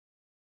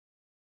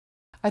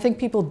I think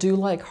people do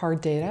like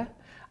hard data.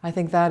 I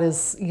think that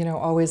is,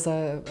 always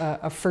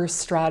a first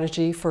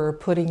strategy for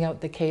putting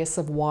out the case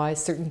of why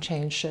certain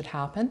change should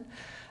happen.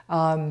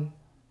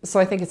 So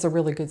I think it's a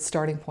really good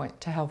starting point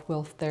to have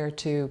Wilf there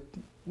to,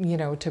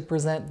 to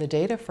present the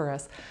data for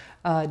us.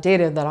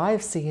 Data that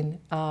I've seen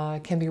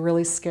can be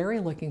really scary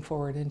looking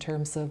forward in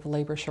terms of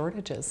labor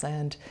shortages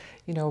and,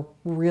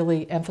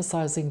 really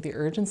emphasizing the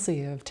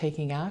urgency of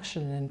taking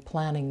action and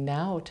planning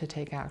now to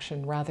take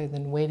action rather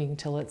than waiting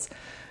till it's,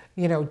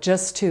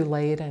 just too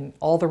late and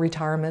all the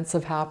retirements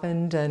have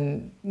happened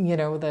and,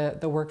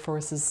 the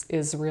workforce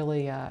is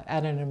really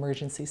at an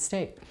emergency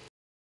state.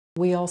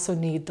 We also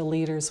need the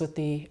leaders with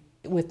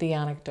the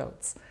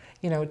anecdotes,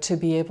 to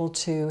be able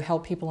to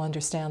help people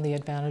understand the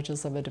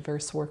advantages of a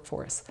diverse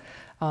workforce,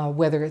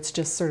 whether it's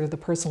just sort of the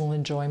personal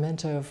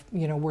enjoyment of,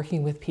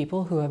 working with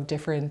people who have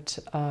different,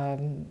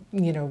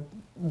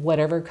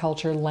 whatever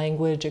culture,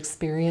 language,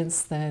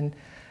 experience than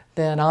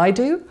I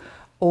do,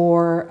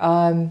 or,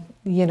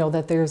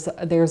 that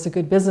there's a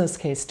good business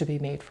case to be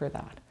made for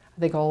that. I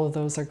think all of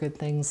those are good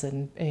things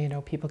and,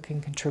 people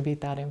can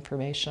contribute that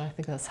information. I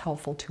think that's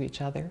helpful to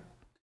each other.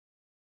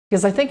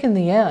 Because I think in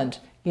the end,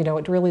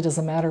 it really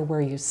doesn't matter where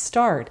you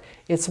start,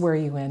 it's where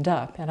you end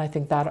up. And I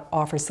think that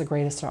offers the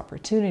greatest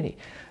opportunity.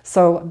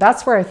 So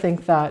that's where I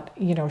think that,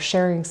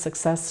 sharing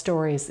success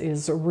stories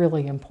is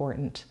really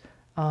important.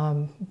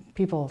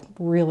 People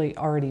really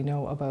already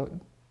know about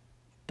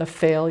the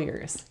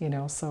failures,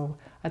 so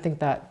I think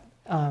that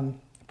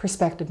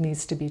perspective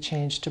needs to be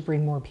changed to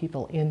bring more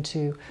people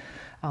into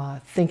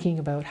thinking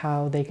about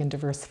how they can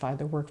diversify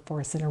their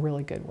workforce in a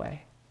really good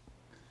way.